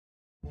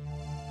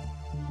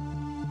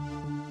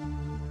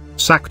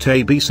Sacked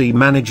ABC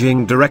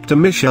Managing Director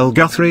Michelle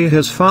Guthrie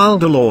has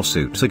filed a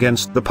lawsuit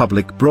against the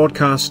public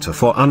broadcaster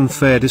for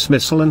unfair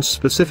dismissal and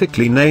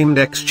specifically named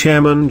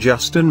ex-chairman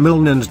Justin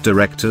Milne and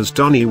directors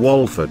Donnie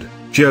Walford,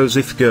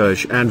 Joseph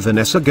Gersh and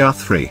Vanessa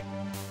Guthrie.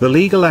 The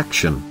legal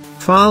action,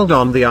 filed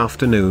on the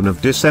afternoon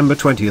of December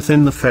 20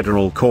 in the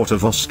Federal Court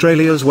of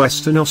Australia's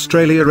Western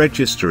Australia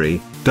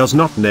Registry, does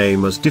not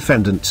name as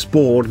defendants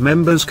board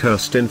members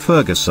Kirsten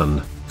Ferguson,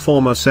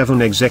 former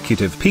Seven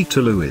executive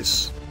Peter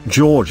Lewis,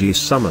 Georgie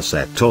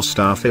Somerset or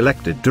staff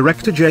elected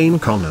director Jane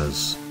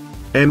Connors.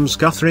 Ms.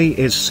 Guthrie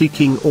is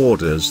seeking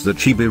orders that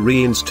she be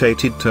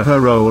reinstated to her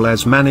role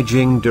as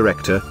managing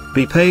director,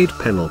 be paid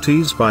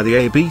penalties by the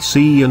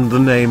ABC and the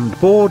named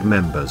board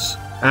members,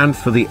 and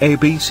for the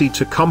ABC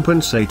to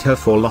compensate her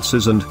for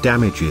losses and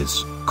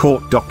damages,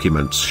 court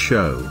documents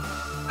show.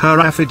 Her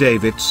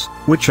affidavits,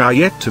 which are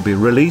yet to be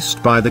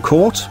released by the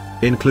court,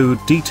 include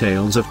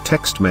details of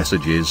text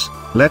messages,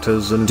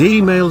 letters and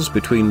emails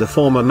between the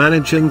former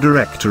managing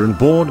director and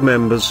board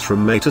members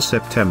from May to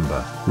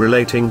September,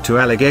 relating to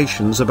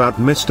allegations about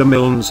Mr.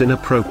 Milne's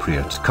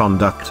inappropriate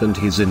conduct and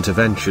his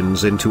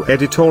interventions into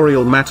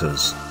editorial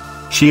matters.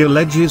 She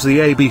alleges the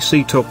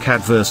ABC took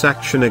adverse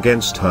action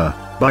against her,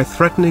 by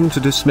threatening to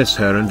dismiss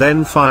her and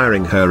then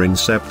firing her in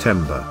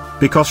September,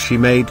 because she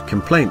made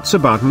complaints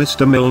about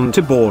Mr. Milne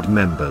to board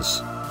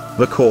members.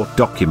 The court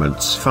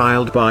documents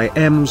filed by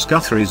Ms.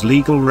 Guthrie's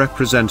legal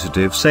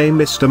representative say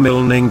Mr.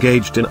 Milne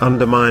engaged in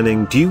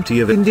undermining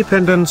duty of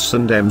independence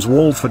and Ms.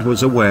 Walford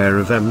was aware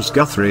of Ms.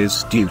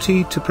 Guthrie's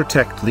duty to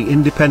protect the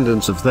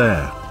independence of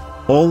their.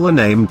 All the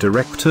named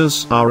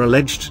directors are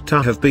alleged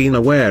to have been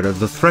aware of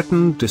the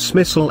threatened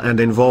dismissal and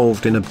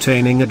involved in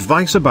obtaining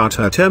advice about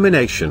her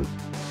termination.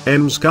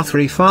 Ms.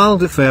 Guthrie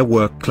filed a Fair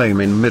Work claim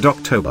in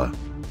mid-October.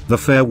 The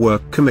Fair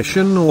Work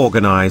Commission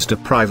organised a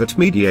private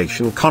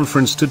mediation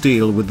conference to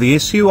deal with the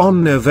issue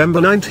on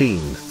November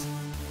 19.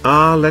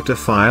 A letter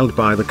filed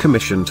by the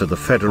Commission to the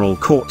Federal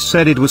Court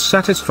said it was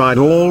satisfied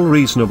all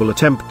reasonable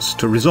attempts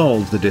to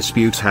resolve the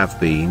dispute have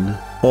been,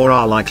 or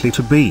are likely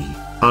to be,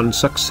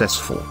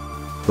 unsuccessful.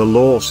 The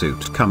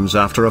lawsuit comes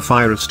after a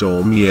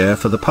firestorm year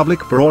for the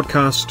public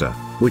broadcaster,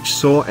 which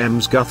saw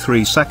Ms.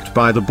 Guthrie sacked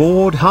by the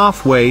board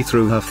halfway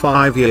through her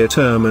 5-year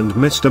term and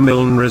Mr.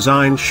 Milne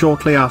resigned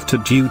shortly after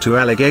due to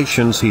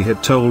allegations he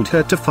had told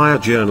her to fire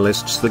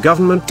journalists the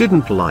government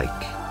didn't like.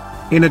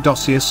 In a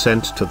dossier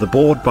sent to the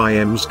board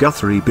by Ms.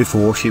 Guthrie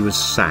before she was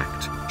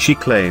sacked, she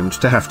claimed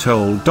to have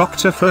told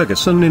Dr.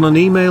 Ferguson in an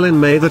email in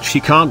May that she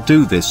can't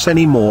do this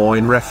anymore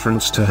in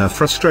reference to her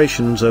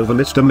frustrations over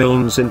Mr.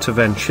 Milne's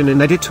intervention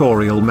in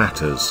editorial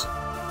matters.